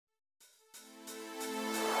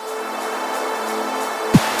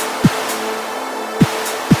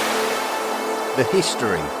the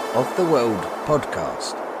History of the World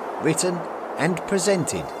podcast, written and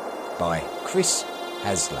presented by Chris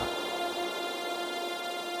Hasler.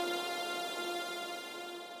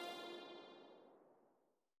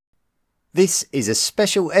 This is a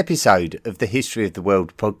special episode of the History of the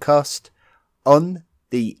World podcast on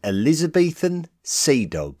the Elizabethan sea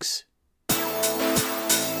dogs.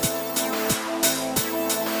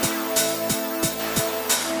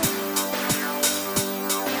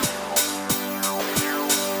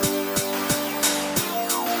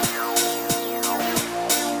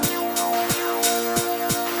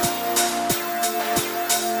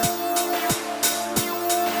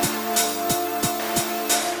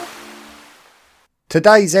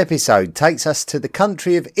 Today's episode takes us to the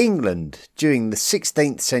country of England during the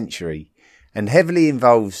 16th century and heavily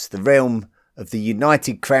involves the realm of the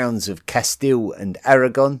United Crowns of Castile and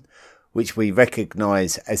Aragon, which we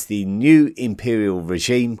recognise as the new imperial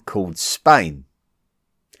regime called Spain.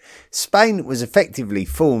 Spain was effectively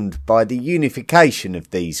formed by the unification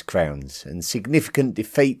of these crowns and significant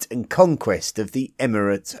defeat and conquest of the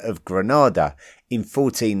Emirate of Granada in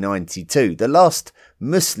 1492, the last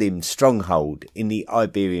Muslim stronghold in the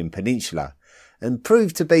Iberian Peninsula, and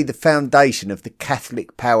proved to be the foundation of the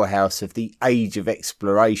Catholic powerhouse of the age of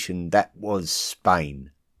exploration that was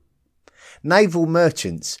Spain. Naval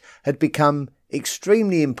merchants had become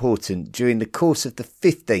extremely important during the course of the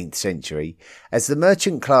 15th century, as the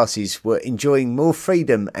merchant classes were enjoying more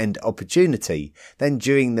freedom and opportunity than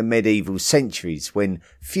during the medieval centuries when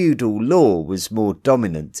feudal law was more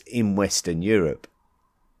dominant in Western Europe.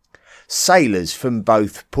 Sailors from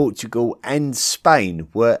both Portugal and Spain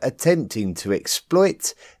were attempting to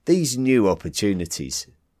exploit these new opportunities.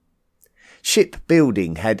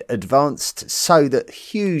 Shipbuilding had advanced so that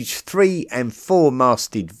huge 3- and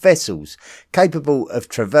 4-masted vessels capable of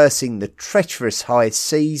traversing the treacherous high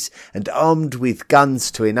seas and armed with guns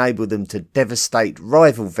to enable them to devastate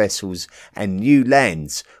rival vessels and new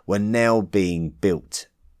lands were now being built.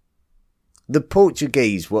 The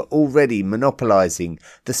Portuguese were already monopolising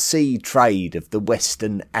the sea trade of the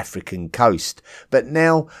western African coast, but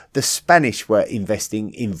now the Spanish were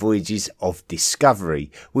investing in voyages of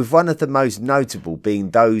discovery, with one of the most notable being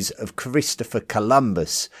those of Christopher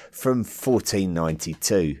Columbus from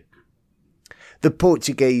 1492. The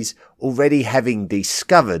Portuguese, already having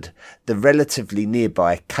discovered the relatively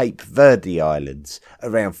nearby Cape Verde Islands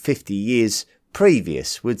around 50 years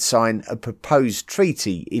previous, would sign a proposed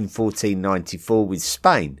treaty in 1494 with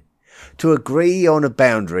Spain to agree on a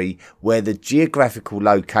boundary where the geographical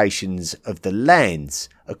locations of the lands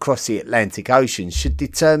across the Atlantic Ocean should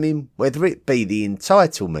determine whether it be the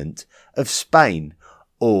entitlement of Spain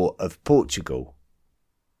or of Portugal.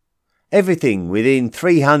 Everything within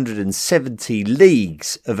 370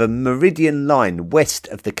 leagues of a meridian line west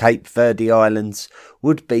of the Cape Verde Islands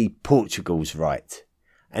would be Portugal's right,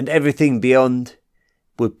 and everything beyond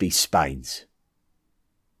would be Spain's.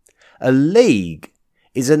 A league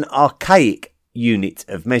is an archaic unit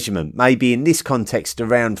of measurement, maybe in this context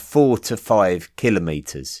around 4 to 5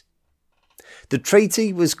 kilometres. The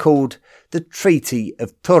treaty was called the Treaty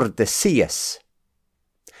of Tordesillas.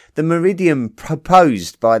 The meridian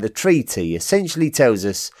proposed by the treaty essentially tells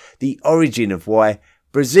us the origin of why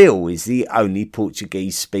Brazil is the only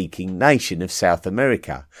Portuguese-speaking nation of South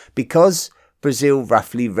America, because Brazil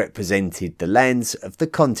roughly represented the lands of the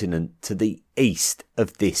continent to the east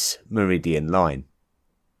of this meridian line.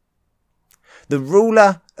 The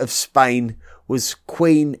ruler of Spain was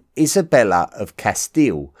Queen Isabella of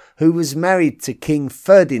Castile, who was married to King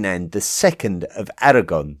Ferdinand II of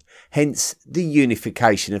Aragon, hence the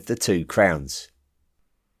unification of the two crowns.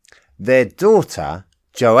 Their daughter,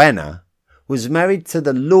 Joanna, was married to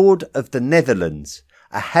the Lord of the Netherlands,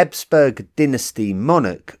 a Habsburg dynasty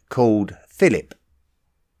monarch called Philip.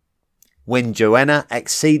 When Joanna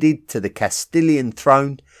acceded to the Castilian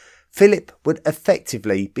throne, Philip would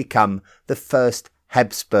effectively become the first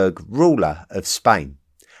Habsburg ruler of Spain,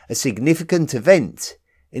 a significant event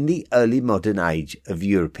in the early modern age of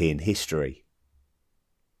European history.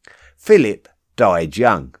 Philip died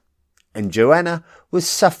young, and Joanna was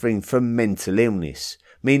suffering from mental illness,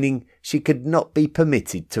 meaning she could not be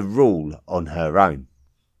permitted to rule on her own.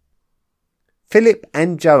 Philip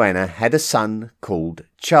and Joanna had a son called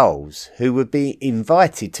Charles, who would be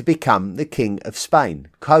invited to become the King of Spain,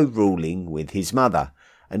 co-ruling with his mother,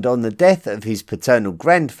 and on the death of his paternal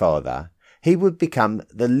grandfather, he would become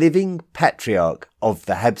the living patriarch of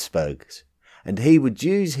the Habsburgs, and he would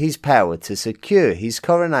use his power to secure his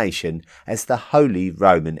coronation as the Holy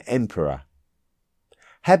Roman Emperor.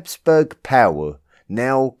 Habsburg power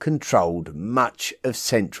now controlled much of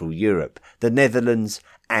Central Europe, the Netherlands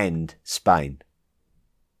and Spain.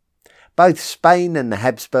 Both Spain and the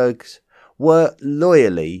Habsburgs were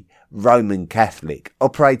loyally Roman Catholic,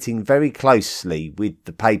 operating very closely with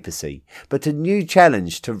the papacy, but a new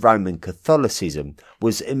challenge to Roman Catholicism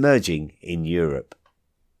was emerging in Europe.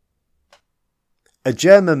 A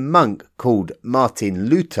German monk called Martin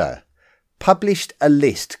Luther published a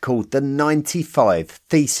list called the 95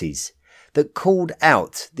 Theses that called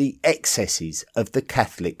out the excesses of the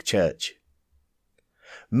Catholic Church.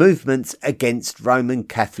 Movements against Roman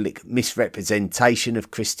Catholic misrepresentation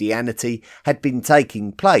of Christianity had been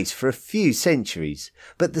taking place for a few centuries,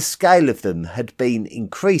 but the scale of them had been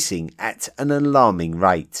increasing at an alarming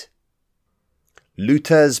rate.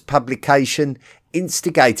 Luther's publication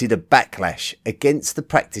instigated a backlash against the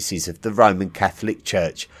practices of the Roman Catholic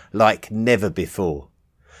Church like never before,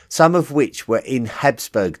 some of which were in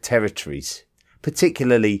Habsburg territories,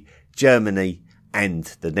 particularly Germany and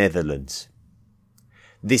the Netherlands.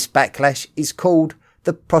 This backlash is called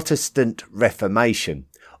the Protestant Reformation,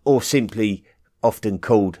 or simply often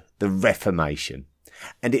called the Reformation,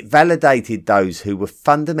 and it validated those who were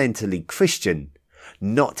fundamentally Christian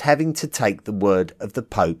not having to take the word of the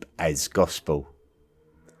Pope as gospel.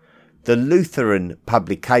 The Lutheran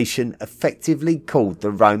publication effectively called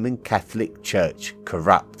the Roman Catholic Church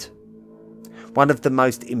corrupt. One of the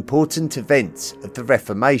most important events of the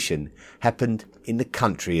Reformation happened in the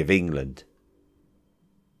country of England.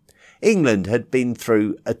 England had been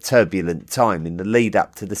through a turbulent time in the lead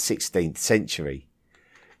up to the 16th century.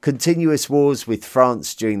 Continuous wars with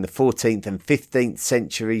France during the 14th and 15th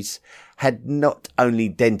centuries had not only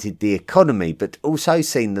dented the economy but also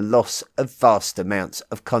seen the loss of vast amounts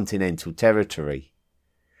of continental territory.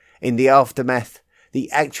 In the aftermath, the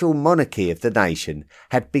actual monarchy of the nation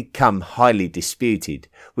had become highly disputed,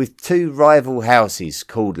 with two rival houses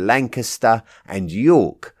called Lancaster and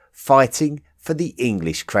York fighting for the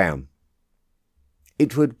English crown.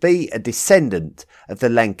 It would be a descendant of the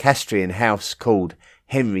Lancastrian house called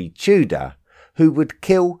Henry Tudor who would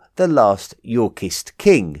kill the last Yorkist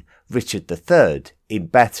king, Richard III, in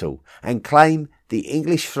battle and claim the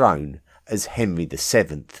English throne as Henry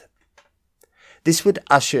VII. This would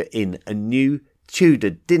usher in a new Tudor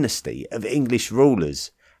dynasty of English rulers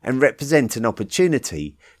and represent an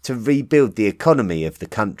opportunity to rebuild the economy of the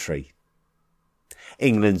country.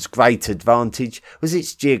 England's great advantage was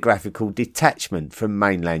its geographical detachment from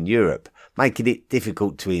mainland Europe, making it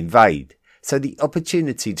difficult to invade, so the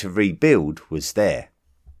opportunity to rebuild was there.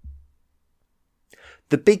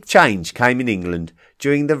 The big change came in England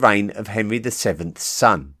during the reign of Henry VII's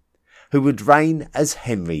son, who would reign as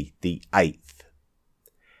Henry VIII.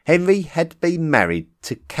 Henry had been married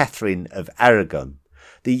to Catherine of Aragon,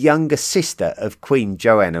 the younger sister of Queen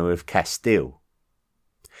Joanna of Castile.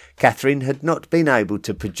 Catherine had not been able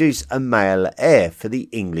to produce a male heir for the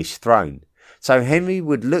English throne, so Henry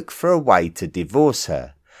would look for a way to divorce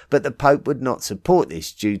her, but the Pope would not support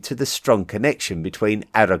this due to the strong connection between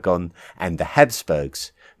Aragon and the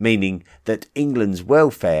Habsburgs, meaning that England's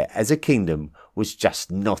welfare as a kingdom was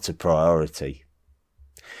just not a priority.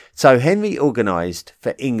 So Henry organised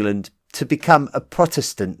for England to become a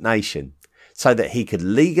Protestant nation, so that he could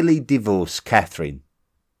legally divorce Catherine.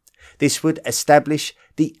 This would establish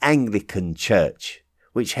the Anglican Church,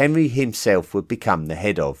 which Henry himself would become the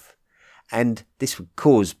head of, and this would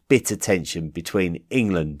cause bitter tension between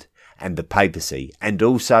England and the papacy, and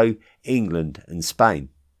also England and Spain.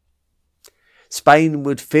 Spain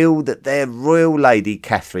would feel that their royal lady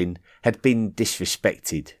Catherine had been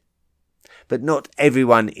disrespected, but not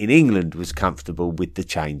everyone in England was comfortable with the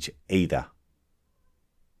change either.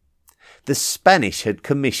 The Spanish had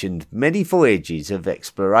commissioned many voyages of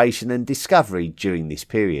exploration and discovery during this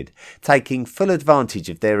period, taking full advantage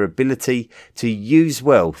of their ability to use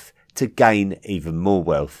wealth to gain even more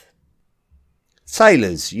wealth.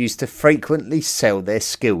 Sailors used to frequently sell their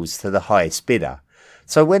skills to the highest bidder,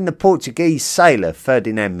 so when the Portuguese sailor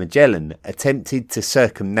Ferdinand Magellan attempted to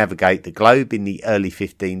circumnavigate the globe in the early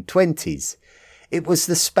 1520s, it was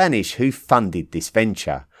the Spanish who funded this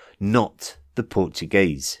venture, not the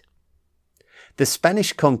Portuguese. The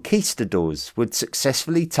Spanish conquistadors would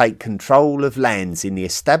successfully take control of lands in the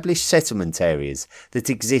established settlement areas that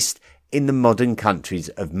exist in the modern countries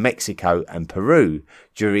of Mexico and Peru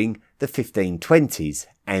during the 1520s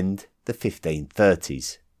and the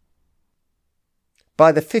 1530s.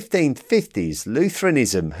 By the 1550s,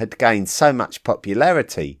 Lutheranism had gained so much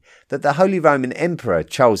popularity that the Holy Roman Emperor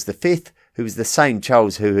Charles V, who was the same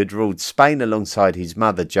Charles who had ruled Spain alongside his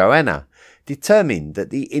mother Joanna, determined that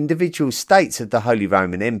the individual states of the Holy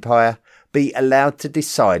Roman Empire be allowed to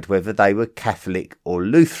decide whether they were Catholic or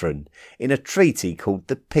Lutheran in a treaty called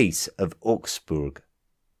the Peace of Augsburg.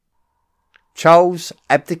 Charles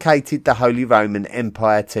abdicated the Holy Roman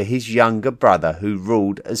Empire to his younger brother, who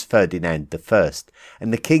ruled as Ferdinand I,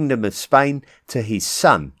 and the Kingdom of Spain to his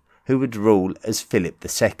son, who would rule as Philip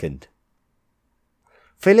II.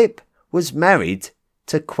 Philip was married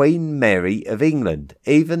to Queen Mary of England,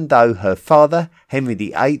 even though her father, Henry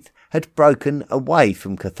VIII, had broken away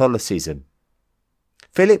from Catholicism.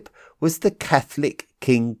 Philip was the Catholic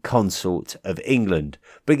King Consort of England,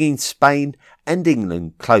 bringing Spain and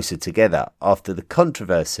England closer together after the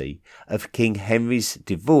controversy of King Henry's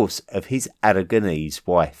divorce of his Aragonese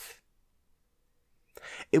wife.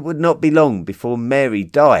 It would not be long before Mary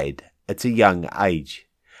died at a young age,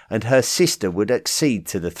 and her sister would accede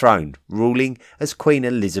to the throne, ruling as Queen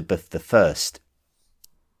Elizabeth I.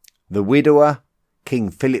 The widower, King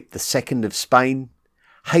Philip II of Spain,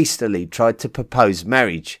 hastily tried to propose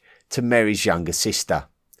marriage to Mary's younger sister,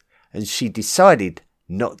 and she decided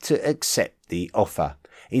not to accept the offer,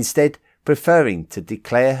 instead preferring to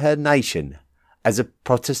declare her nation as a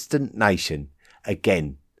Protestant nation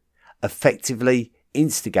again, effectively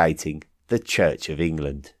instigating the Church of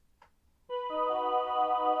England.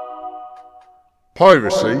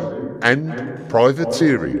 Piracy and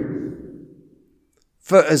privateering.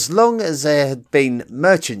 For as long as there had been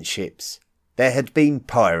merchant ships, there had been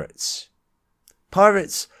pirates.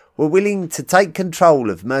 Pirates were willing to take control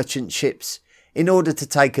of merchant ships in order to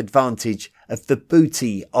take advantage of the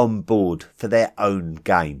booty on board for their own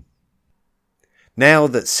gain. Now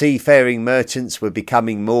that seafaring merchants were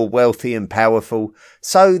becoming more wealthy and powerful,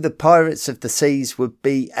 so the pirates of the seas would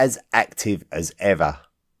be as active as ever.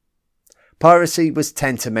 Piracy was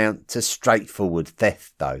tantamount to straightforward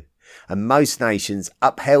theft, though, and most nations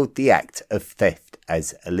upheld the act of theft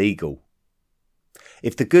as illegal.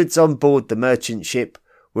 If the goods on board the merchant ship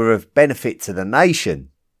were of benefit to the nation,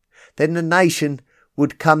 then the nation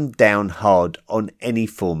would come down hard on any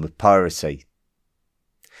form of piracy.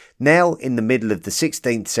 Now, in the middle of the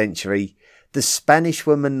 16th century, the Spanish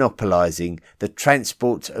were monopolising the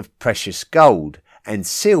transport of precious gold and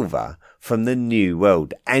silver from the New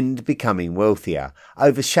World and becoming wealthier,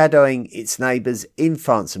 overshadowing its neighbours in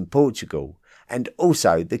France and Portugal, and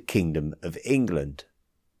also the Kingdom of England.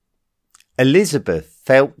 Elizabeth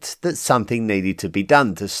felt that something needed to be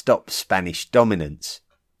done to stop Spanish dominance,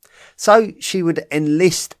 so she would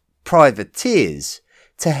enlist privateers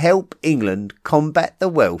to help England combat the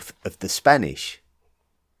wealth of the Spanish.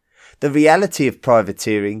 The reality of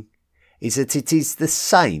privateering is that it is the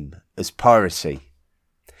same as piracy.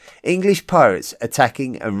 English pirates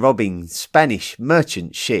attacking and robbing Spanish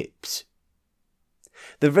merchant ships.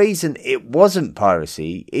 The reason it wasn't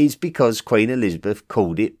piracy is because Queen Elizabeth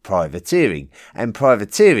called it privateering, and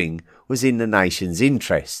privateering was in the nation's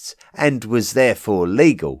interests and was therefore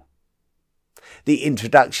legal. The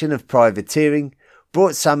introduction of privateering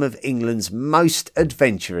brought some of England's most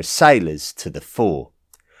adventurous sailors to the fore.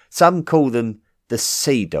 Some call them the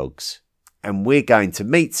Sea Dogs, and we're going to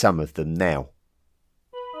meet some of them now.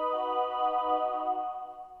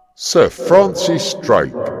 Sir Francis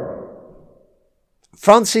Drake.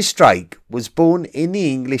 Francis Drake was born in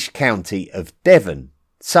the English county of Devon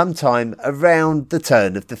sometime around the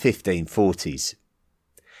turn of the 1540s.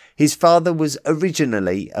 His father was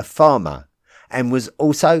originally a farmer and was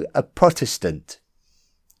also a Protestant.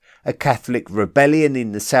 A Catholic rebellion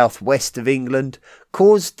in the southwest of England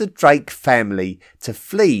caused the Drake family to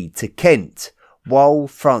flee to Kent while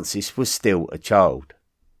Francis was still a child.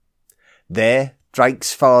 There,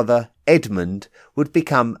 Drake's father, Edmund, would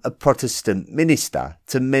become a Protestant minister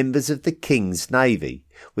to members of the King's Navy,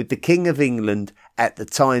 with the King of England at the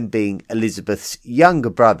time being Elizabeth's younger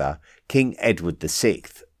brother, King Edward VI.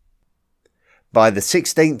 By the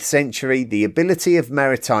 16th century, the ability of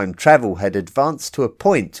maritime travel had advanced to a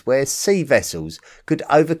point where sea vessels could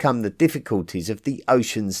overcome the difficulties of the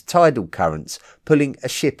ocean's tidal currents pulling a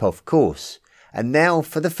ship off course, and now,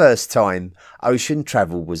 for the first time, ocean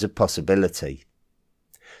travel was a possibility.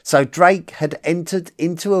 So Drake had entered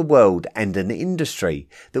into a world and an industry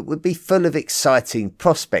that would be full of exciting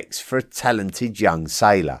prospects for a talented young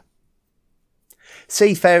sailor.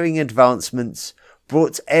 Seafaring advancements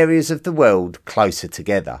brought areas of the world closer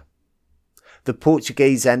together. The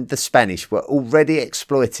Portuguese and the Spanish were already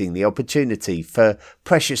exploiting the opportunity for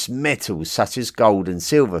precious metals such as gold and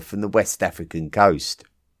silver from the West African coast.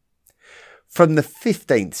 From the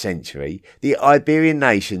 15th century, the Iberian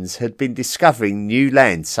nations had been discovering new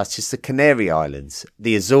lands such as the Canary Islands,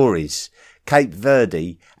 the Azores, Cape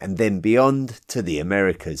Verde, and then beyond to the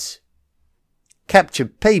Americas.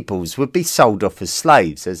 Captured peoples would be sold off as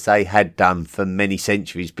slaves, as they had done for many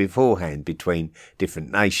centuries beforehand between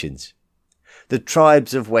different nations. The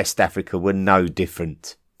tribes of West Africa were no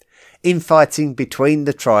different. Infighting between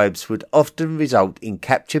the tribes would often result in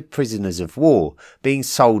captured prisoners of war being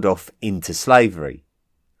sold off into slavery.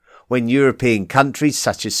 When European countries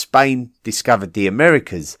such as Spain discovered the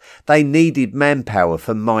Americas, they needed manpower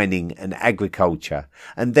for mining and agriculture,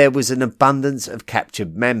 and there was an abundance of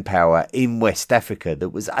captured manpower in West Africa that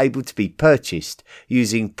was able to be purchased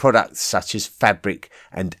using products such as fabric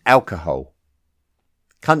and alcohol.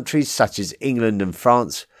 Countries such as England and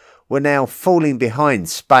France were now falling behind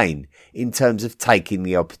Spain in terms of taking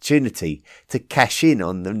the opportunity to cash in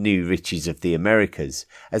on the new riches of the Americas,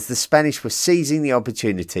 as the Spanish were seizing the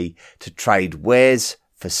opportunity to trade wares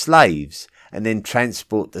for slaves and then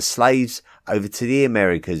transport the slaves over to the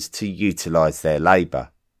Americas to utilise their labour.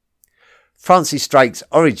 Francis Drake's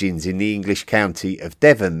origins in the English county of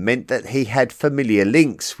Devon meant that he had familiar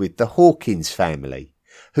links with the Hawkins family,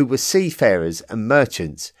 who were seafarers and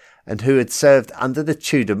merchants and who had served under the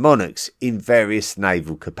Tudor monarchs in various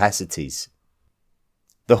naval capacities.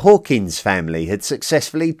 The Hawkins family had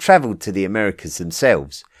successfully travelled to the Americas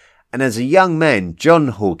themselves, and as a young man, John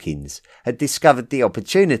Hawkins had discovered the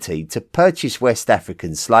opportunity to purchase West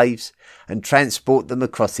African slaves and transport them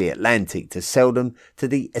across the Atlantic to sell them to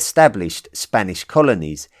the established Spanish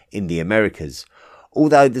colonies in the Americas,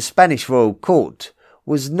 although the Spanish royal court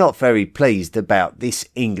was not very pleased about this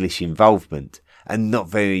English involvement, and not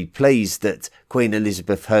very pleased that Queen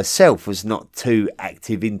Elizabeth herself was not too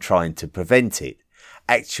active in trying to prevent it,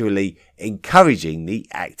 actually encouraging the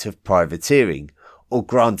act of privateering or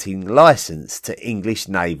granting licence to English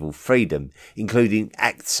naval freedom, including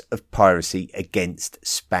acts of piracy against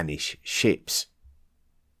Spanish ships.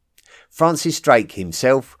 Francis Drake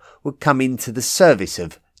himself would come into the service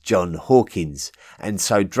of John Hawkins, and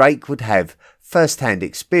so Drake would have first-hand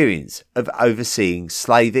experience of overseeing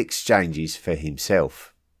slave exchanges for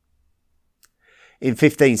himself. In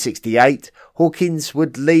 1568, Hawkins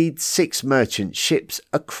would lead 6 merchant ships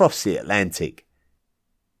across the Atlantic.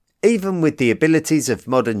 Even with the abilities of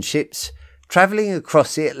modern ships, travelling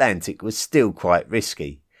across the Atlantic was still quite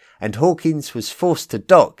risky, and Hawkins was forced to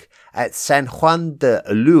dock at San Juan de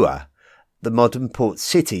Ulua, the modern port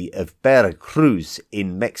city of Veracruz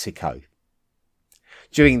in Mexico.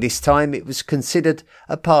 During this time, it was considered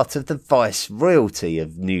a part of the Viceroyalty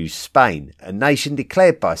of New Spain, a nation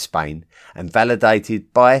declared by Spain and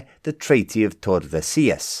validated by the Treaty of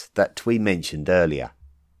Tordesillas that we mentioned earlier.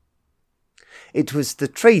 It was the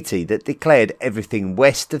treaty that declared everything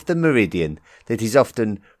west of the meridian that is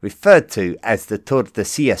often referred to as the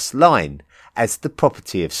Tordesillas line as the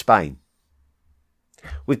property of Spain.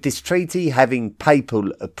 With this treaty having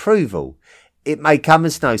papal approval, it may come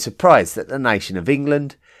as no surprise that the nation of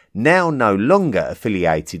England, now no longer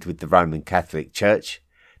affiliated with the Roman Catholic Church,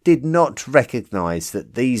 did not recognise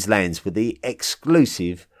that these lands were the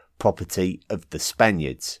exclusive property of the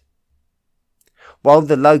Spaniards. While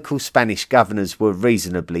the local Spanish governors were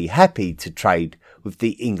reasonably happy to trade with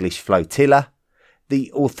the English flotilla,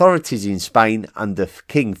 the authorities in Spain under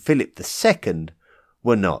King Philip II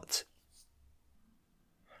were not.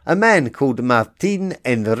 A man called Martín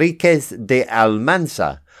Enríquez de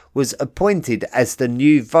Almanza was appointed as the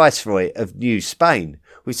new Viceroy of New Spain,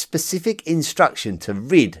 with specific instruction to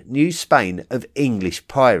rid New Spain of English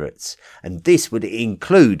pirates, and this would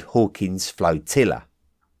include Hawkins' flotilla.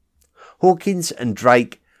 Hawkins and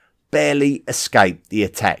Drake barely escaped the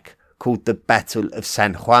attack called the Battle of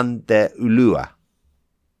San Juan de Ulua.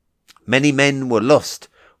 Many men were lost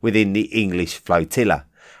within the English flotilla,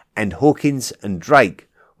 and Hawkins and Drake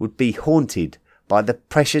would be haunted by the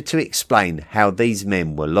pressure to explain how these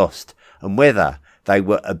men were lost and whether they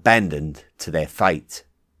were abandoned to their fate.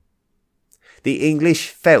 The English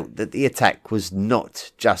felt that the attack was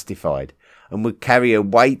not justified and would carry a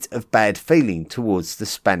weight of bad feeling towards the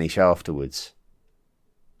Spanish afterwards.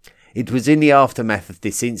 It was in the aftermath of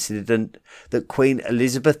this incident that Queen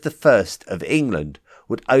Elizabeth I of England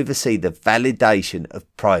would oversee the validation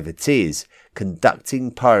of privateers conducting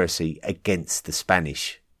piracy against the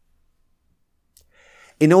Spanish.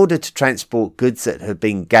 In order to transport goods that had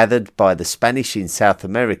been gathered by the Spanish in South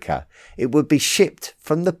America, it would be shipped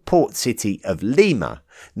from the port city of Lima,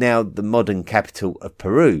 now the modern capital of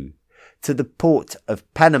Peru, to the port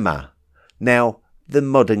of Panama, now the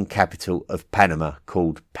modern capital of Panama,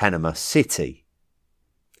 called Panama City.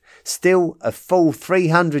 Still, a full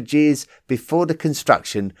 300 years before the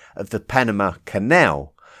construction of the Panama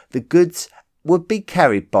Canal, the goods would be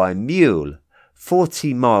carried by mule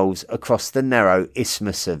 40 miles across the narrow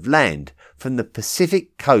isthmus of land from the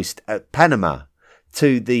Pacific coast at Panama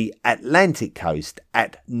to the Atlantic coast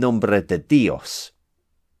at Nombre de Dios.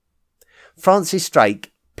 Francis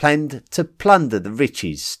Drake planned to plunder the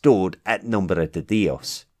riches stored at Nombre de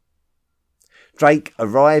Dios. Drake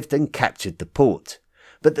arrived and captured the port,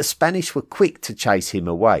 but the Spanish were quick to chase him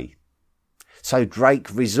away. So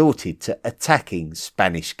Drake resorted to attacking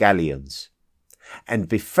Spanish galleons and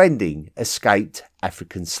befriending escaped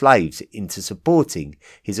African slaves into supporting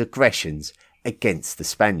his aggressions against the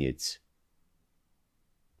Spaniards.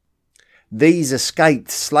 These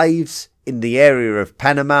escaped slaves in the area of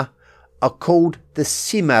Panama are called the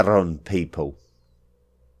Cimarron people.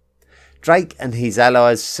 Drake and his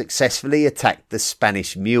allies successfully attacked the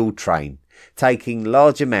Spanish mule train, taking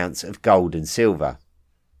large amounts of gold and silver.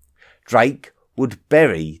 Drake would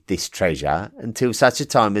bury this treasure until such a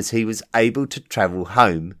time as he was able to travel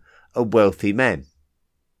home a wealthy man.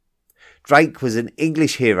 Drake was an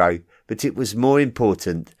English hero, but it was more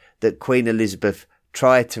important that Queen Elizabeth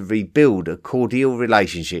try to rebuild a cordial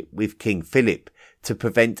relationship with King Philip to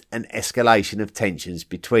prevent an escalation of tensions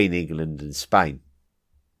between England and Spain.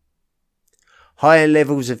 Higher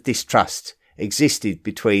levels of distrust existed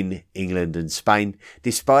between England and Spain,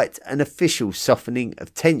 despite an official softening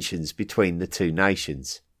of tensions between the two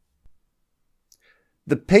nations.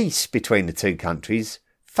 The peace between the two countries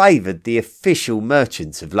favoured the official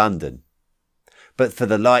merchants of London, but for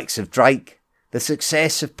the likes of Drake, the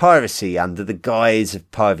success of piracy under the guise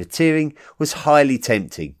of privateering was highly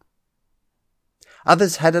tempting.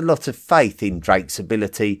 Others had a lot of faith in Drake's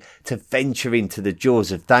ability to venture into the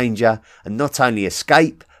jaws of danger and not only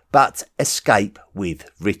escape, but escape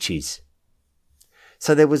with riches.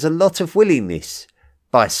 So there was a lot of willingness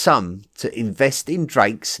by some to invest in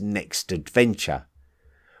Drake's next adventure,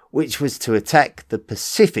 which was to attack the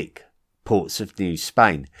Pacific ports of New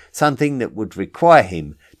Spain, something that would require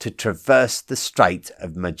him to traverse the Strait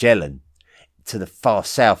of Magellan to the far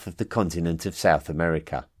south of the continent of South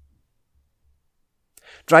America.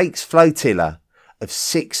 Drake's flotilla of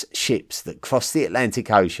 6 ships that crossed the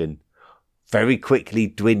Atlantic Ocean very quickly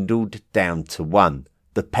dwindled down to one,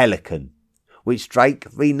 the Pelican, which Drake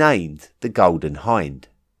renamed the Golden Hind.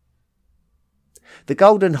 The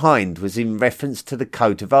Golden Hind was in reference to the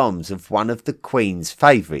coat of arms of one of the Queen's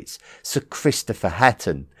favourites, Sir Christopher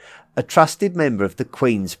Hatton, a trusted member of the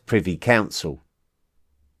Queen's Privy Council.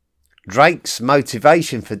 Drake's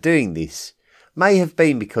motivation for doing this may have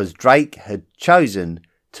been because Drake had chosen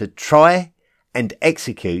to try and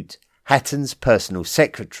execute Hatton's personal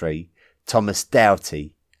secretary, Thomas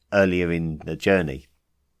Doughty, earlier in the journey.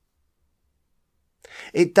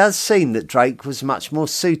 It does seem that Drake was much more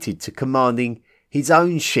suited to commanding his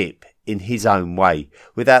own ship in his own way,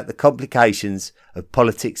 without the complications of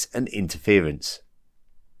politics and interference.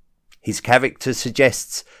 His character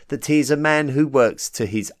suggests that he is a man who works to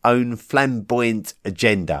his own flamboyant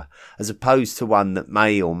agenda, as opposed to one that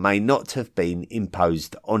may or may not have been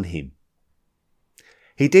imposed on him.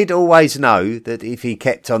 He did always know that if he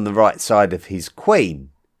kept on the right side of his queen,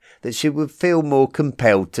 that she would feel more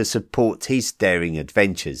compelled to support his daring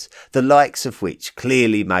adventures, the likes of which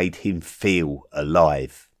clearly made him feel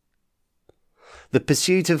alive. The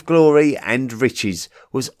pursuit of glory and riches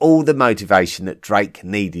was all the motivation that Drake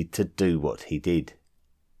needed to do what he did.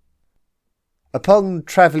 Upon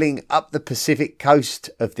travelling up the Pacific coast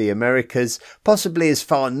of the Americas, possibly as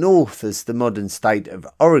far north as the modern state of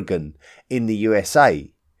Oregon in the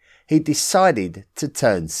USA, he decided to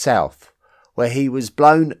turn south, where he was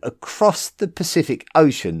blown across the Pacific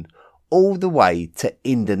Ocean all the way to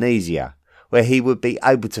Indonesia, where he would be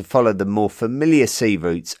able to follow the more familiar sea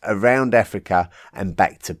routes around Africa and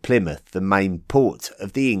back to Plymouth, the main port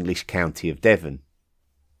of the English county of Devon.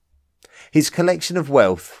 His collection of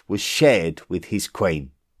wealth was shared with his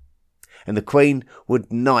queen, and the queen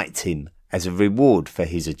would knight him as a reward for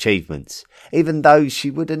his achievements, even though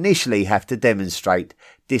she would initially have to demonstrate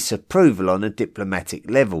disapproval on a diplomatic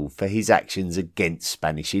level for his actions against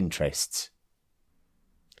Spanish interests.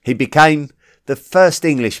 He became the first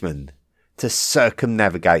Englishman to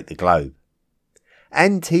circumnavigate the globe,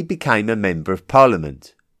 and he became a Member of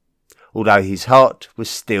Parliament, although his heart was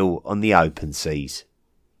still on the open seas.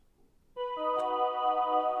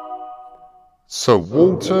 Sir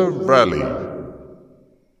Walter Raleigh.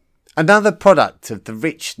 Another product of the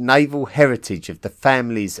rich naval heritage of the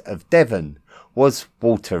families of Devon was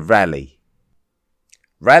Walter Raleigh.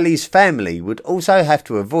 Raleigh's family would also have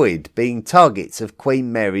to avoid being targets of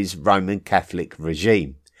Queen Mary's Roman Catholic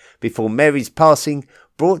regime, before Mary's passing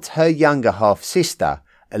brought her younger half-sister,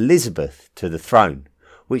 Elizabeth, to the throne,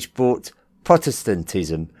 which brought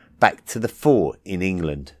Protestantism back to the fore in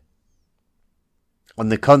England. On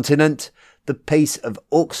the continent, the Peace of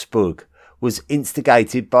Augsburg was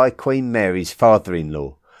instigated by Queen Mary's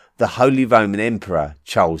father-in-law, the Holy Roman Emperor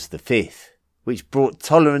Charles V, which brought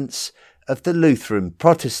tolerance of the Lutheran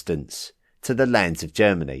Protestants to the lands of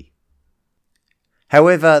Germany.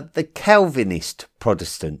 However, the Calvinist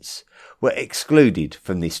Protestants were excluded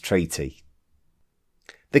from this treaty.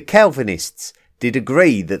 The Calvinists did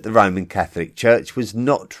agree that the Roman Catholic Church was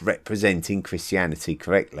not representing Christianity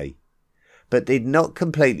correctly, but did not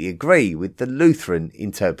completely agree with the Lutheran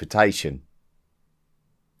interpretation.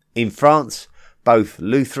 In France, both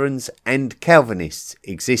Lutherans and Calvinists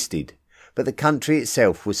existed, but the country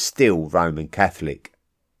itself was still Roman Catholic.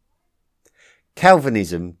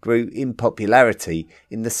 Calvinism grew in popularity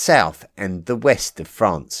in the south and the west of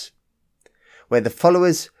France, where the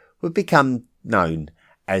followers would become known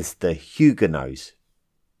as the Huguenots.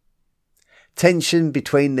 Tension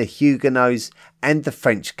between the Huguenots and the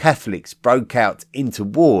French Catholics broke out into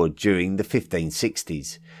war during the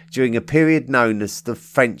 1560s, during a period known as the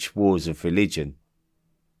French Wars of Religion.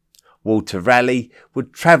 Walter Raleigh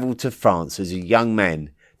would travel to France as a young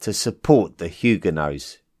man to support the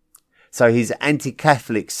Huguenots, so his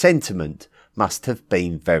anti-Catholic sentiment must have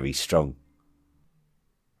been very strong.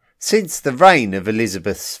 Since the reign of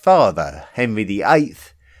Elizabeth's father, Henry VIII,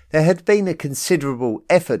 there had been a considerable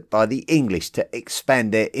effort by the English to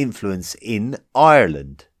expand their influence in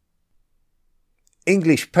Ireland.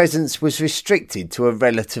 English presence was restricted to a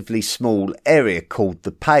relatively small area called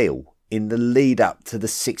the Pale in the lead up to the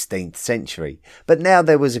 16th century, but now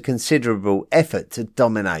there was a considerable effort to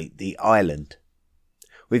dominate the island.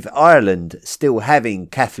 With Ireland still having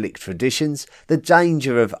Catholic traditions, the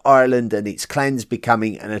danger of Ireland and its clans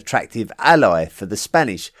becoming an attractive ally for the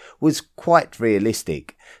Spanish was quite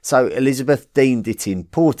realistic, so Elizabeth deemed it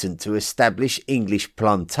important to establish English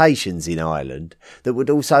plantations in Ireland that would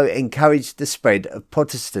also encourage the spread of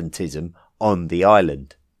Protestantism on the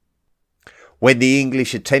island. When the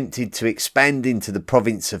English attempted to expand into the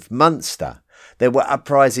province of Munster, there were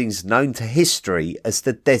uprisings known to history as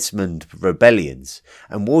the Desmond Rebellions,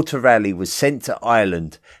 and Walter Raleigh was sent to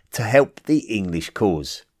Ireland to help the English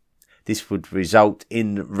cause. This would result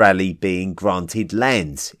in Raleigh being granted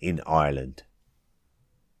lands in Ireland.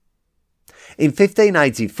 In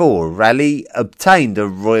 1584, Raleigh obtained a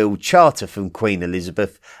royal charter from Queen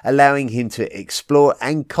Elizabeth, allowing him to explore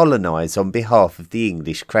and colonise on behalf of the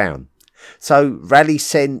English crown. So Raleigh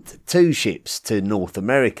sent 2 ships to North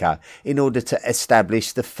America in order to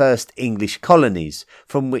establish the first English colonies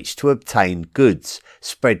from which to obtain goods,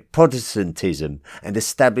 spread Protestantism, and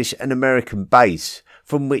establish an American base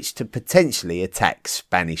from which to potentially attack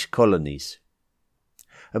Spanish colonies.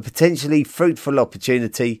 A potentially fruitful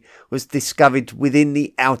opportunity was discovered within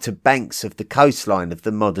the outer banks of the coastline of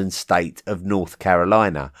the modern state of North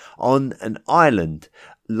Carolina, on an island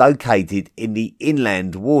located in the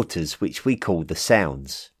inland waters which we call the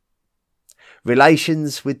Sounds.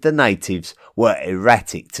 Relations with the natives were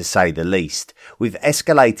erratic to say the least, with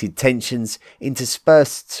escalated tensions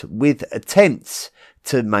interspersed with attempts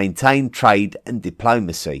to maintain trade and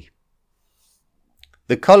diplomacy.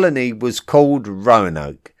 The colony was called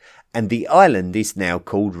Roanoke, and the island is now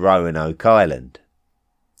called Roanoke Island.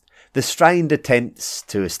 The strained attempts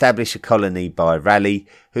to establish a colony by Raleigh,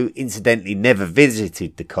 who incidentally never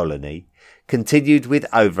visited the colony, continued with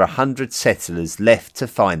over 100 settlers left to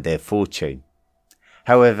find their fortune.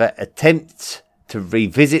 However, attempts to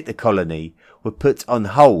revisit the colony were put on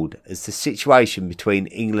hold as the situation between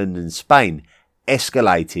England and Spain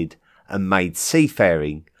escalated and made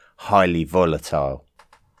seafaring highly volatile.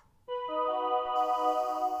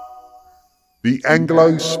 The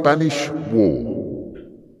Anglo-Spanish War.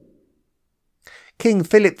 King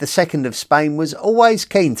Philip II of Spain was always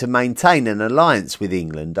keen to maintain an alliance with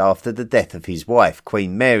England after the death of his wife,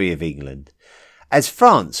 Queen Mary of England, as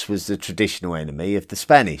France was the traditional enemy of the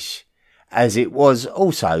Spanish, as it was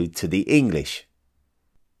also to the English.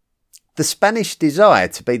 The Spanish desire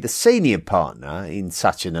to be the senior partner in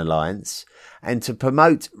such an alliance and to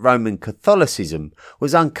promote Roman Catholicism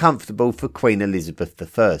was uncomfortable for Queen Elizabeth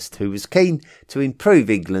I, who was keen to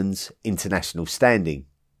improve England's international standing.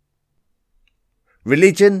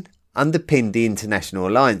 Religion underpinned the international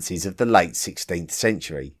alliances of the late 16th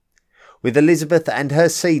century, with Elizabeth and her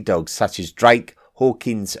sea dogs such as Drake,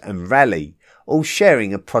 Hawkins and Raleigh all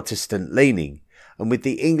sharing a Protestant leaning, and with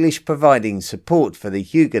the English providing support for the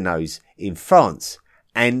Huguenots in France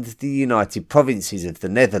and the United Provinces of the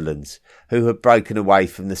Netherlands, who had broken away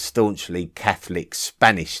from the staunchly Catholic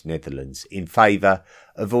Spanish Netherlands in favour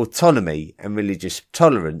of autonomy and religious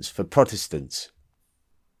tolerance for Protestants.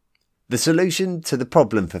 The solution to the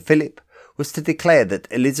problem for Philip was to declare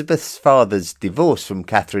that Elizabeth's father's divorce from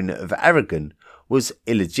Catherine of Aragon was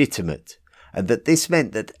illegitimate, and that this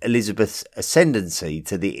meant that Elizabeth's ascendancy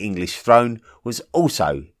to the English throne was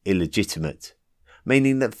also illegitimate,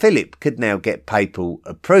 meaning that Philip could now get papal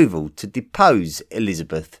approval to depose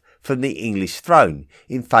Elizabeth from the English throne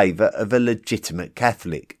in favour of a legitimate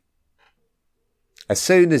Catholic. As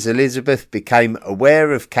soon as Elizabeth became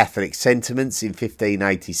aware of Catholic sentiments in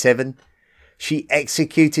 1587, she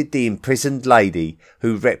executed the imprisoned lady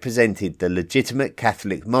who represented the legitimate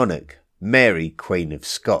Catholic monarch, Mary, Queen of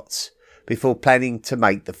Scots, before planning to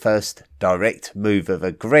make the first direct move of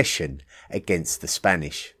aggression against the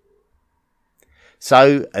Spanish.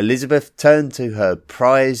 So Elizabeth turned to her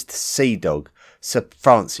prized sea dog, Sir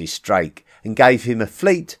Francis Drake, and gave him a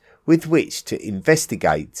fleet with which to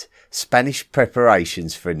investigate Spanish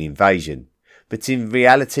preparations for an invasion. But in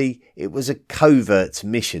reality, it was a covert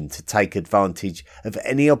mission to take advantage of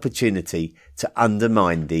any opportunity to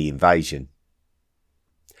undermine the invasion.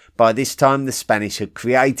 By this time, the Spanish had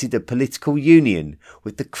created a political union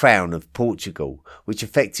with the Crown of Portugal, which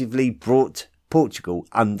effectively brought Portugal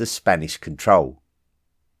under Spanish control.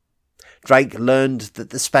 Drake learned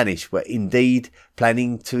that the Spanish were indeed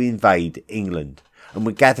planning to invade England and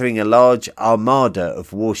were gathering a large armada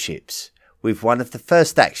of warships, with one of the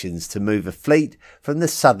first actions to move a fleet from the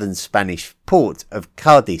southern Spanish port of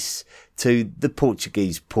Cadiz to the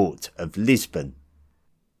Portuguese port of Lisbon.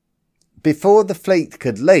 Before the fleet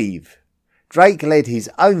could leave, Drake led his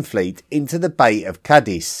own fleet into the Bay of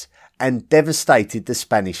Cadiz and devastated the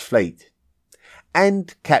Spanish fleet,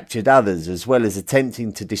 and captured others, as well as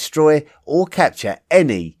attempting to destroy or capture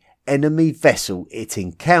any enemy vessel it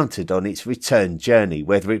encountered on its return journey,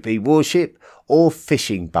 whether it be warship or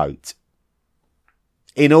fishing boat.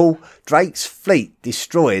 In all, Drake's fleet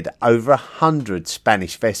destroyed over 100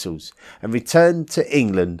 Spanish vessels and returned to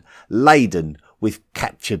England laden with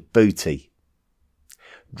captured booty.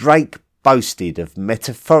 Drake boasted of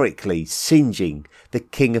metaphorically singeing the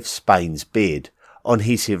King of Spain's beard on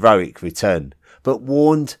his heroic return, but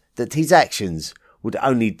warned that his actions would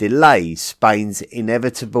only delay Spain's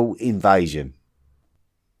inevitable invasion.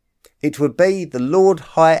 It would be the Lord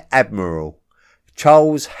High Admiral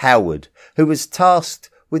Charles Howard who was tasked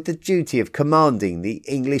with the duty of commanding the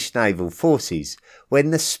English naval forces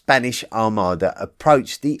when the Spanish Armada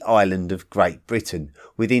approached the island of Great Britain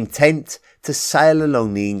with intent to sail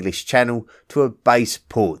along the English Channel to a base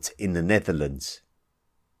port in the Netherlands.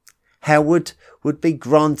 Howard would be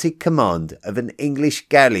granted command of an English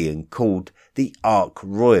galleon called the Ark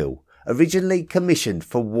Royal, originally commissioned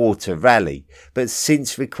for water rally, but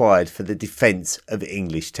since required for the defence of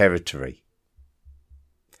English territory.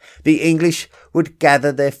 The English would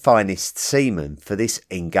gather their finest seamen for this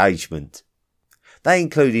engagement. They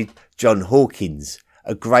included John Hawkins,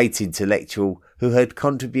 a great intellectual who had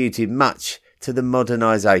contributed much to the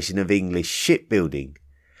modernisation of English shipbuilding,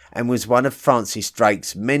 and was one of Francis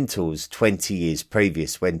Drake's mentors 20 years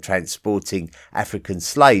previous when transporting African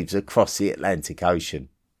slaves across the Atlantic Ocean.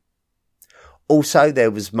 Also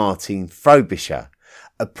there was Martin Frobisher,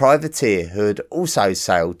 a privateer who had also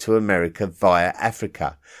sailed to America via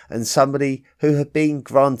Africa, and somebody who had been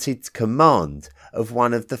granted command of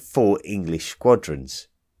one of the 4 English squadrons.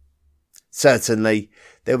 Certainly,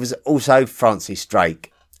 there was also Francis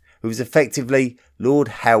Drake, who was effectively Lord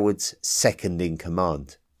Howard's second in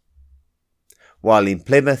command. While in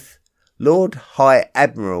Plymouth, Lord High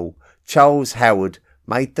Admiral Charles Howard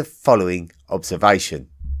made the following observation.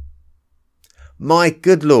 "My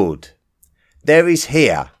good Lord, there is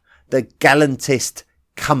here the gallantest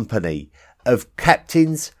company of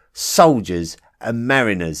captains, soldiers and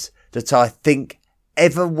mariners that I think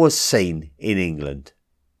ever was seen in England."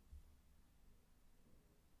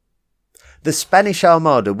 The Spanish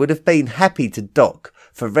Armada would have been happy to dock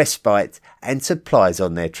for respite and supplies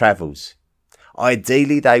on their travels.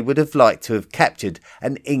 Ideally, they would have liked to have captured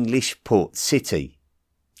an English port city.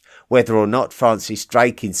 Whether or not Francis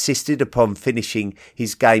Drake insisted upon finishing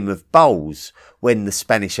his game of bowls when the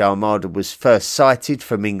Spanish Armada was first sighted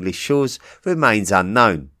from English shores remains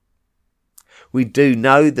unknown. We do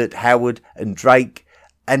know that Howard and Drake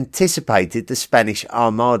anticipated the Spanish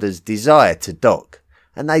Armada's desire to dock,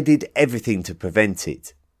 and they did everything to prevent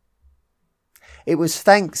it. It was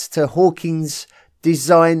thanks to Hawkins'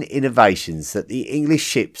 design innovations that the English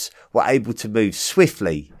ships were able to move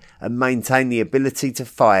swiftly and maintain the ability to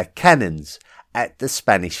fire cannons at the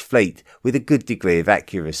Spanish fleet with a good degree of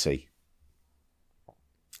accuracy.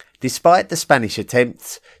 Despite the Spanish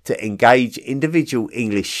attempts to engage individual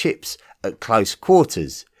English ships at close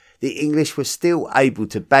quarters, the English were still able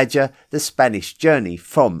to badger the Spanish journey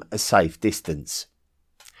from a safe distance,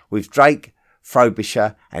 with Drake,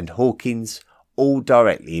 Frobisher and Hawkins all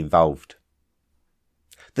directly involved.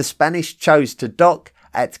 The Spanish chose to dock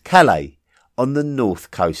at Calais on the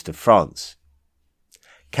north coast of France.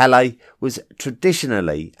 Calais was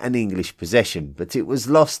traditionally an English possession, but it was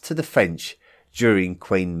lost to the French during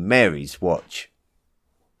Queen Mary's watch.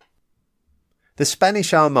 The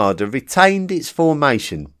Spanish Armada retained its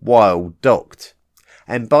formation while docked,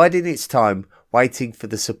 and bided its time waiting for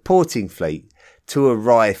the supporting fleet to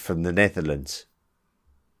arrive from the Netherlands.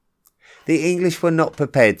 The English were not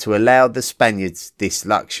prepared to allow the Spaniards this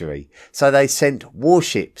luxury, so they sent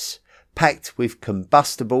warships packed with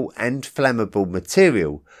combustible and flammable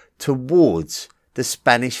material towards the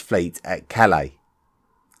Spanish fleet at Calais.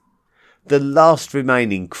 The last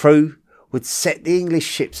remaining crew would set the English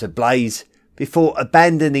ships ablaze before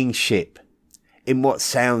abandoning ship in what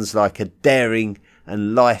sounds like a daring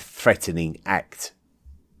and life-threatening act.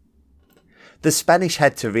 The Spanish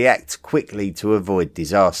had to react quickly to avoid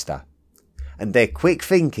disaster, and their quick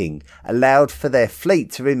thinking allowed for their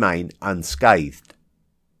fleet to remain unscathed.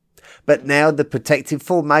 But now the protective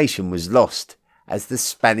formation was lost as the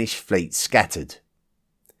Spanish fleet scattered.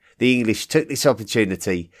 The English took this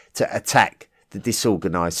opportunity to attack the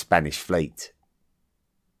disorganised Spanish fleet.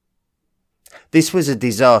 This was a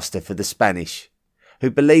disaster for the Spanish,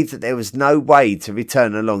 who believed that there was no way to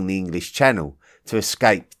return along the English Channel to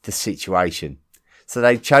escape the situation, so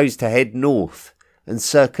they chose to head north and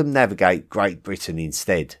circumnavigate Great Britain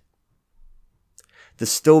instead. The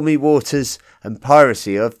stormy waters and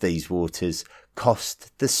piracy of these waters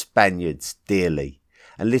cost the Spaniards dearly,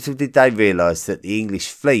 and little did they realise that the English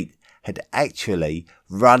fleet had actually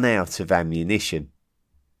run out of ammunition.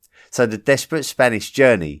 So the desperate Spanish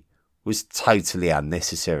journey was totally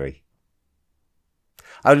unnecessary.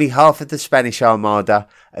 Only half of the Spanish Armada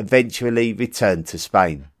eventually returned to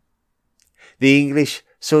Spain. The English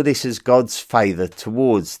saw this as God's favour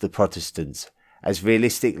towards the Protestants, as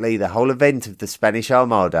realistically the whole event of the Spanish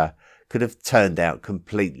Armada could have turned out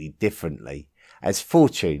completely differently, as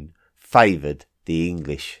fortune favoured the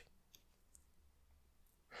English.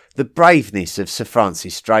 The braveness of Sir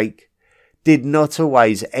Francis Drake did not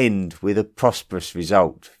always end with a prosperous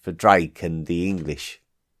result for Drake and the English.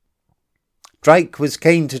 Drake was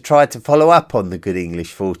keen to try to follow up on the good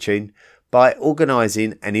English fortune by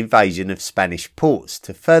organising an invasion of Spanish ports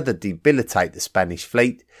to further debilitate the Spanish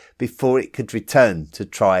fleet before it could return to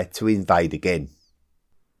try to invade again.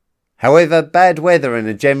 However, bad weather and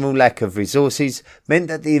a general lack of resources meant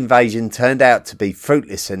that the invasion turned out to be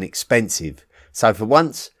fruitless and expensive, so for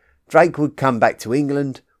once Drake would come back to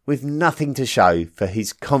England with nothing to show for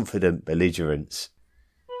his confident belligerence.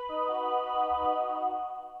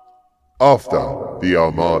 After the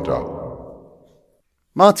Armada.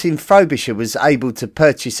 Martin Frobisher was able to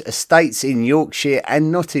purchase estates in Yorkshire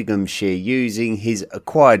and Nottinghamshire using his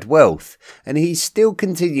acquired wealth, and he still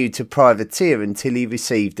continued to privateer until he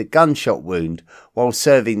received a gunshot wound while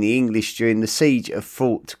serving the English during the siege of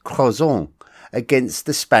Fort Crozon against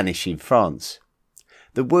the Spanish in France.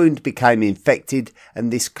 The wound became infected,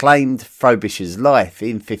 and this claimed Frobisher's life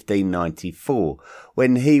in 1594,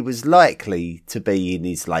 when he was likely to be in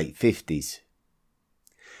his late 50s.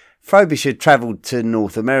 Frobisher travelled to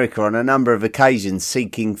North America on a number of occasions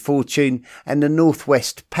seeking fortune and the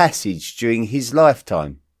Northwest Passage during his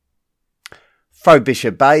lifetime.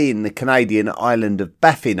 Frobisher Bay in the Canadian island of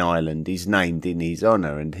Baffin Island is named in his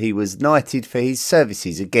honour, and he was knighted for his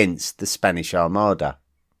services against the Spanish Armada.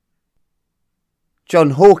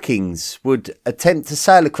 John Hawkins would attempt to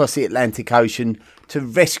sail across the Atlantic Ocean to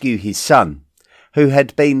rescue his son, who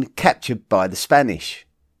had been captured by the Spanish.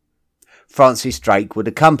 Francis Drake would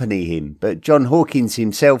accompany him, but John Hawkins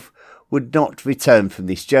himself would not return from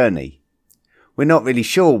this journey. We're not really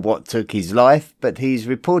sure what took his life, but he is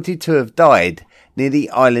reported to have died near the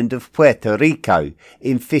island of Puerto Rico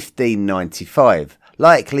in 1595,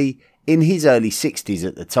 likely in his early 60s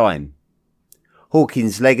at the time.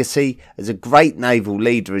 Hawkins' legacy as a great naval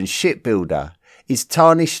leader and shipbuilder is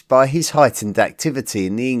tarnished by his heightened activity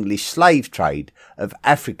in the English slave trade of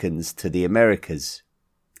Africans to the Americas.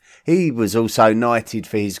 He was also knighted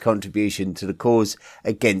for his contribution to the cause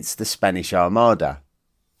against the Spanish Armada.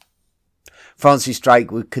 Francis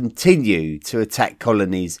Drake would continue to attack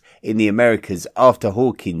colonies in the Americas after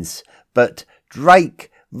Hawkins, but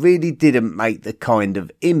Drake really didn't make the kind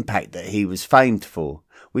of impact that he was famed for,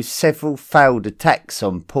 with several failed attacks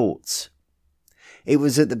on ports. It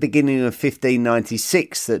was at the beginning of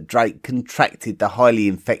 1596 that Drake contracted the highly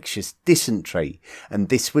infectious dysentery, and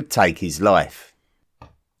this would take his life.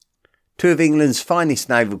 Two of England's finest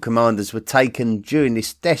naval commanders were taken during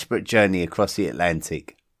this desperate journey across the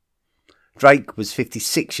Atlantic. Drake was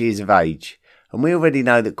 56 years of age, and we already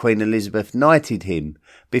know that Queen Elizabeth knighted him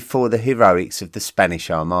before the heroics of the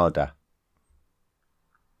Spanish Armada.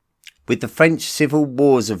 With the French civil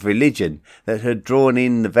wars of religion that had drawn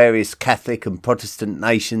in the various Catholic and Protestant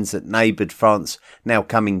nations that neighboured France now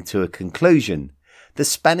coming to a conclusion, the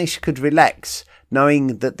Spanish could relax,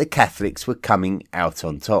 knowing that the Catholics were coming out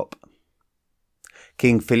on top.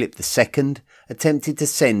 King Philip II attempted to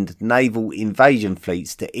send naval invasion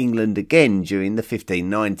fleets to England again during the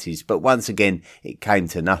 1590s, but once again it came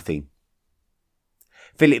to nothing.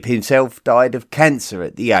 Philip himself died of cancer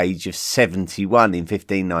at the age of 71 in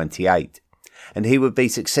 1598, and he would be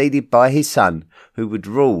succeeded by his son, who would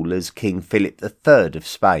rule as King Philip III of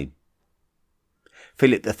Spain.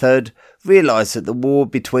 Philip III realised that the war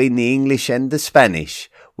between the English and the Spanish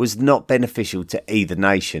was not beneficial to either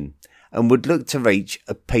nation, and would look to reach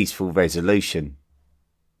a peaceful resolution.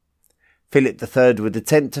 Philip III would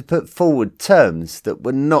attempt to put forward terms that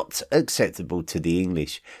were not acceptable to the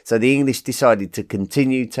English, so the English decided to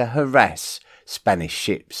continue to harass Spanish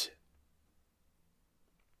ships.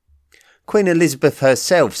 Queen Elizabeth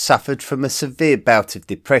herself suffered from a severe bout of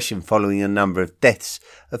depression following a number of deaths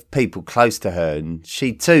of people close to her, and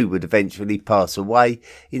she too would eventually pass away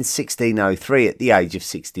in 1603 at the age of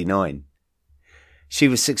 69. She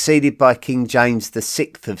was succeeded by King James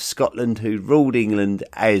VI of Scotland, who ruled England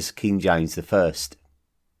as King James I.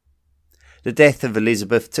 The death of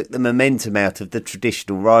Elizabeth took the momentum out of the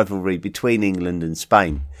traditional rivalry between England and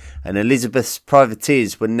Spain, and Elizabeth's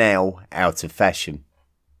privateers were now out of fashion.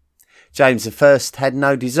 James I had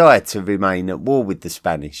no desire to remain at war with the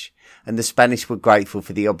Spanish, and the Spanish were grateful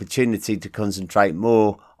for the opportunity to concentrate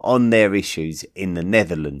more on their issues in the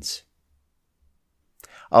Netherlands.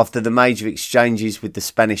 After the major exchanges with the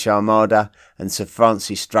Spanish Armada and Sir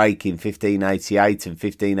Francis Drake in 1588 and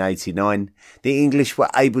 1589, the English were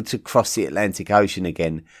able to cross the Atlantic Ocean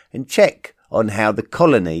again and check on how the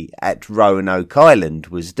colony at Roanoke Island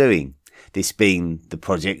was doing, this being the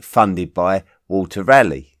project funded by Walter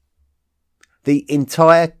Raleigh. The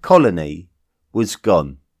entire colony was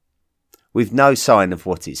gone, with no sign of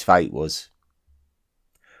what its fate was.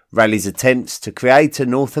 Raleigh's attempts to create a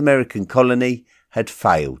North American colony had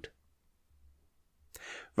failed.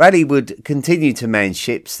 Raleigh would continue to man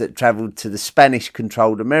ships that travelled to the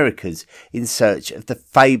Spanish-controlled Americas in search of the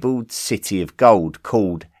fabled city of gold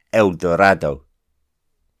called El Dorado.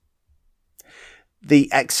 The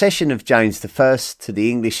accession of James I to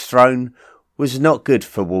the English throne was not good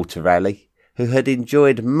for Walter Raleigh, who had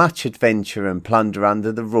enjoyed much adventure and plunder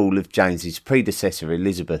under the rule of James's predecessor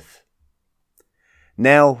Elizabeth.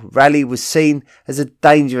 Now Raleigh was seen as a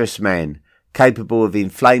dangerous man, capable of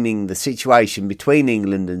inflaming the situation between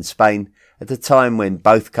England and Spain at a time when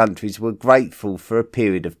both countries were grateful for a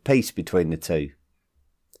period of peace between the two.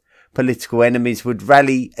 Political enemies would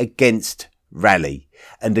rally against Raleigh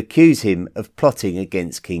and accuse him of plotting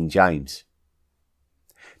against King James.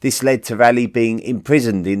 This led to Raleigh being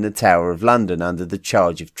imprisoned in the Tower of London under the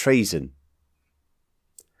charge of treason.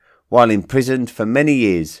 While imprisoned for many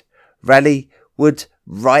years, Raleigh would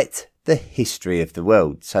write the history of the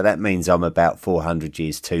world, so that means I'm about 400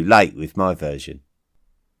 years too late with my version.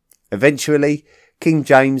 Eventually, King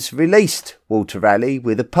James released Walter Raleigh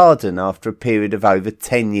with a pardon after a period of over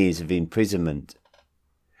 10 years of imprisonment.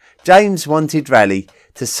 James wanted Raleigh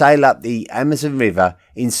to sail up the Amazon River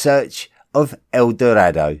in search of El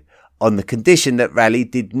Dorado, on the condition that Raleigh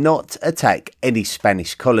did not attack any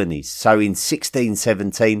Spanish colonies, so in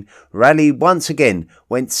 1617 Raleigh once again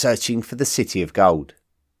went searching for the City of Gold.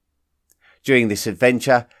 During this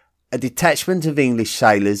adventure, a detachment of English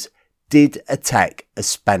sailors did attack a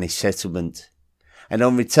Spanish settlement, and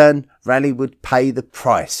on return Raleigh would pay the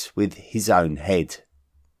price with his own head.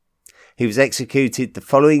 He was executed the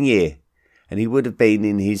following year, and he would have been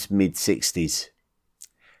in his mid-60s.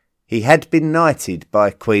 He had been knighted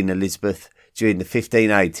by Queen Elizabeth during the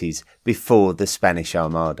 1580s before the Spanish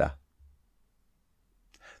Armada.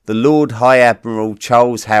 The Lord High Admiral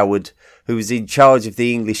Charles Howard, who was in charge of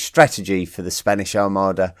the English strategy for the Spanish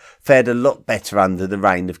Armada, fared a lot better under the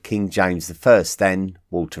reign of King James I than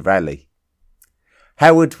Walter Raleigh.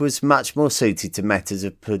 Howard was much more suited to matters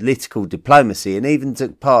of political diplomacy and even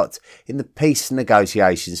took part in the peace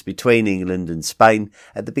negotiations between England and Spain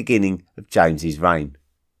at the beginning of James's reign.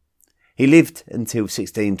 He lived until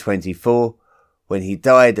 1624, when he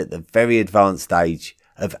died at the very advanced age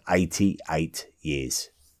of 88 years.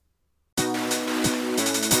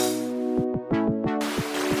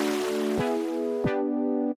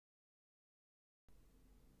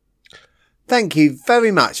 Thank you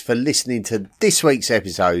very much for listening to this week's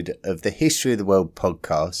episode of the History of the World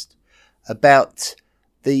podcast about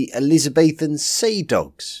the Elizabethan sea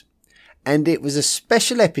dogs. And it was a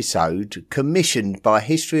special episode commissioned by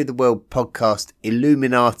History of the World podcast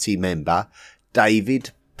Illuminati member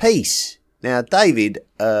David piece. Now, David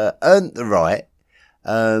earned the right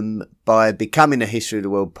by becoming a History of the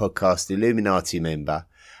World podcast Illuminati member.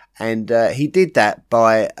 And he did that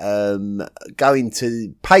by going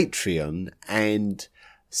to Patreon and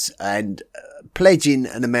pledging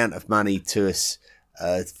an amount of money to us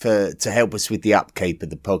to help us with the upkeep of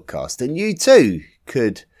the podcast. And you too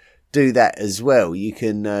could do that as well. You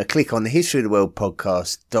can click on the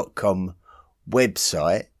historyoftheworldpodcast.com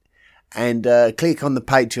website and click on the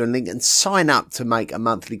Patreon link and sign up to make a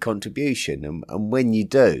monthly contribution. And when you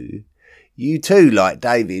do, you too, like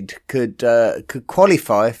David, could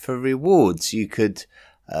qualify for rewards. You could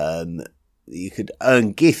earn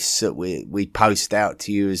gifts that we post out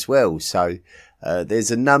to you as well. So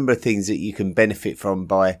there's a number of things that you can benefit from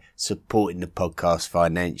by supporting the podcast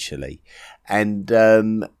financially. And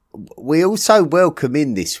we also welcome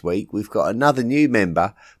in this week, we've got another new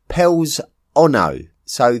member, Pels Ono.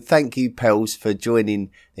 So thank you, Pels, for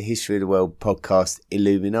joining the History of the World podcast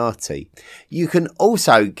Illuminati. You can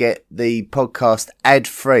also get the podcast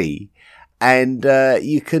ad-free, and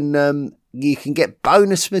you can get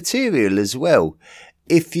bonus material as well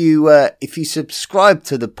if you subscribe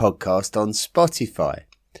to the podcast on Spotify.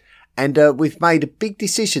 And we've made a big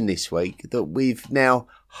decision this week that we've now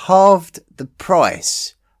halved the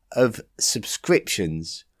price of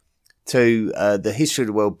subscriptions to the History of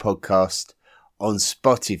the World podcast on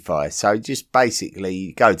Spotify. So just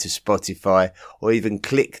basically go to Spotify or even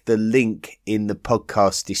click the link in the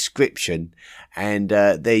podcast description, and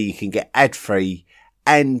there you can get ad-free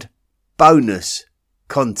and bonus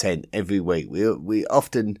content every week. We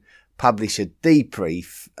often publish a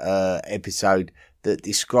debrief episode that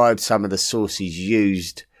describes some of the sources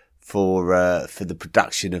used for the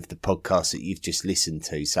production of the podcast that you've just listened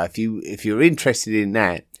to. So if you're interested in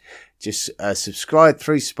that, just subscribe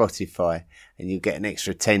through Spotify, and you'll get an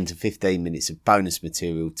extra 10 to 15 minutes of bonus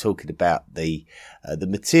material talking about the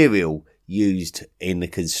material used in the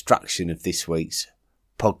construction of this week's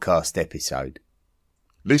podcast episode.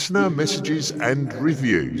 Listener messages and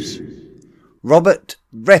reviews. Robert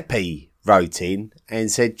Reppy wrote in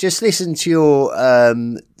and said, just listen to your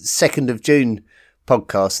 2nd of June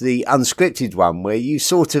podcast, the unscripted one, where you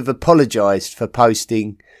sort of apologised for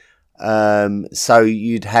posting so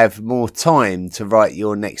you'd have more time to write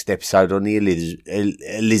your next episode on the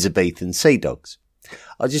Elizabethan sea dogs.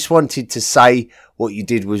 I just wanted to say what you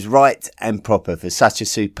did was right and proper for such a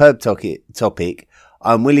superb topic.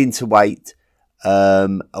 I'm willing to wait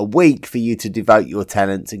a week for you to devote your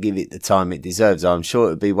talent to give it the time it deserves. I'm sure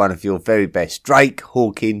it would be one of your very best. Drake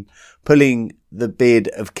Hawking pulling the beard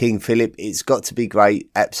of King Philip. It's got to be great.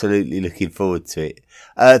 Absolutely looking forward to it.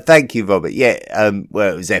 Thank you, Robert. Yeah,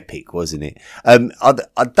 well, it was epic, wasn't it? I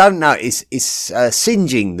don't know. It's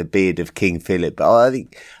singeing the beard of King Philip, but I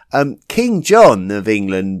think King John of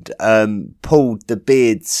England pulled the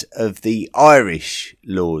beards of the Irish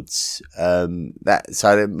lords. So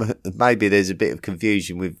maybe there's a bit of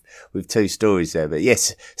confusion with two stories there. But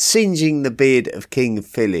yes, singeing the beard of King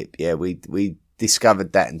Philip. Yeah, we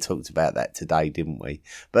discovered that and talked about that today, didn't we?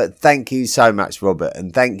 But thank you so much, Robert,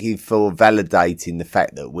 and thank you for validating the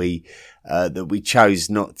fact that we chose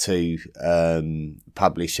not to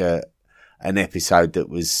publish an episode that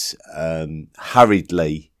was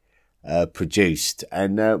hurriedly produced,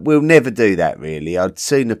 and we'll never do that, really. I'd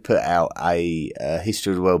sooner put out a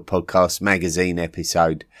History of the World podcast magazine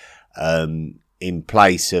episode in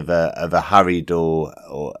place of a hurried or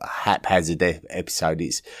haphazard episode.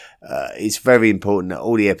 It's very important that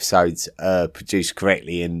all the episodes are produced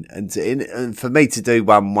correctly, and for me to do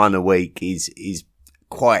one a week is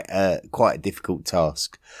quite a difficult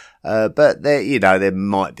task. But there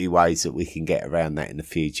might be ways that we can get around that in the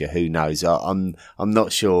future. Who knows? I'm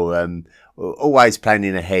not sure. Always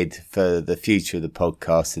planning ahead for the future of the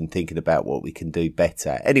podcast and thinking about what we can do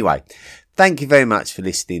better. Anyway, thank you very much for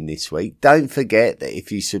listening this week. Don't forget that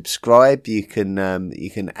if you subscribe, you can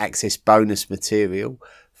access bonus material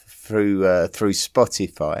through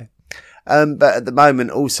Spotify. But at the moment,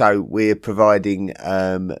 also, we're providing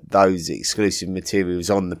those exclusive materials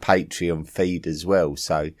on the Patreon feed as well.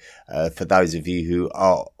 So for those of you who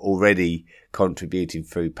are already contributing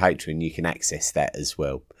through Patreon, you can access that as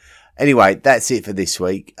well. Anyway, that's it for this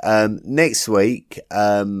week. Next week,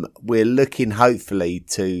 we're looking hopefully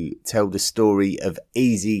to tell the story of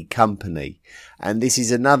Easy Company. And this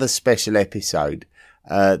is another special episode,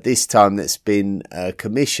 this time that's been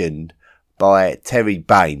commissioned by Terry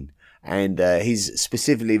Bain. And he's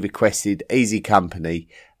specifically requested Easy Company,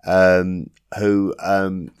 who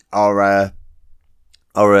are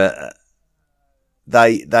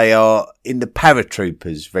they are in the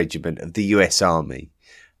paratroopers regiment of the US Army.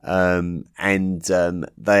 and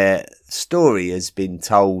their story has been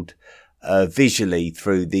told visually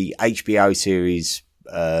through the HBO series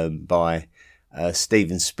by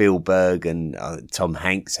Steven Spielberg, and Tom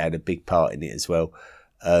Hanks had a big part in it as well,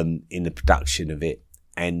 in the production of it.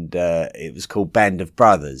 And it was called Band of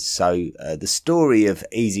Brothers. So the story of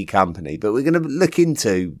Easy Company. But we're going to look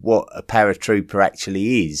into what a paratrooper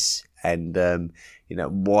actually is, and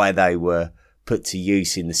why they were put to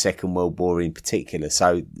use in the Second World War in particular.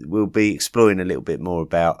 So we'll be exploring a little bit more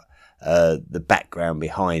about the background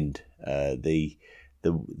behind the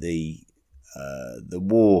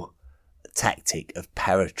war tactic of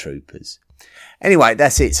paratroopers. Anyway,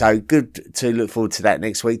 that's it. So good to look forward to that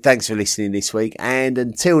next week. Thanks for listening this week, and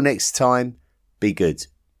until next time, be good.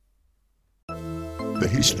 The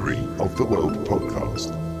History of the World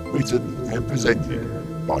podcast, written and presented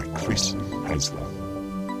by Chris Hasler.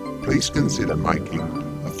 Please consider making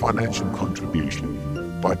a financial contribution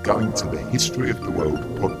by going to the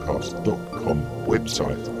historyoftheworldpodcast.com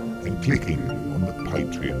website and clicking on the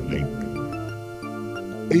Patreon link.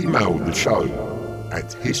 Email the show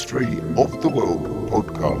at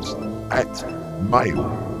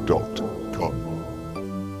historyoftheworldpodcast@mail.com.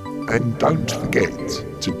 And don't forget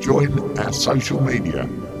to join our social media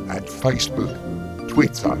at Facebook,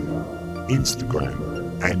 Twitter, Instagram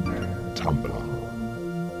and Tumblr.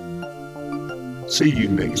 See you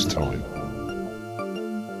next time.